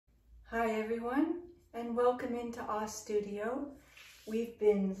Hi everyone, and welcome into our studio. We've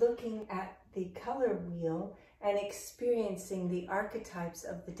been looking at the color wheel and experiencing the archetypes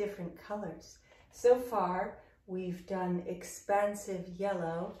of the different colors. So far, we've done expansive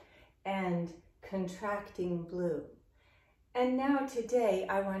yellow and contracting blue. And now today,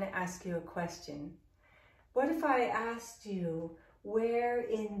 I want to ask you a question. What if I asked you where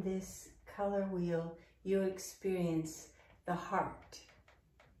in this color wheel you experience the heart?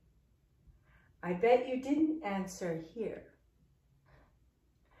 I bet you didn't answer here.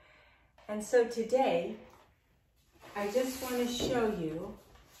 And so today, I just want to show you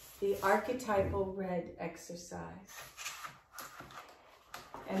the archetypal red exercise.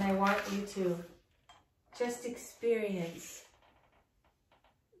 And I want you to just experience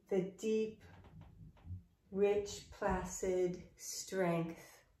the deep, rich, placid strength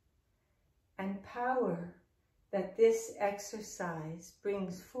and power that this exercise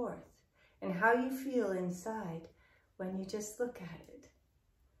brings forth, and how you feel inside when you just look at it.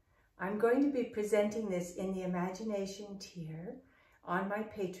 I'm going to be presenting this in the imagination tier on my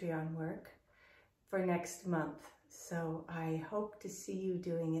Patreon work for next month. So I hope to see you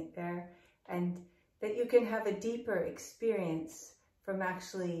doing it there, and that you can have a deeper experience from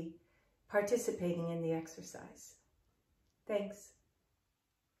actually participating in the exercise. Thanks.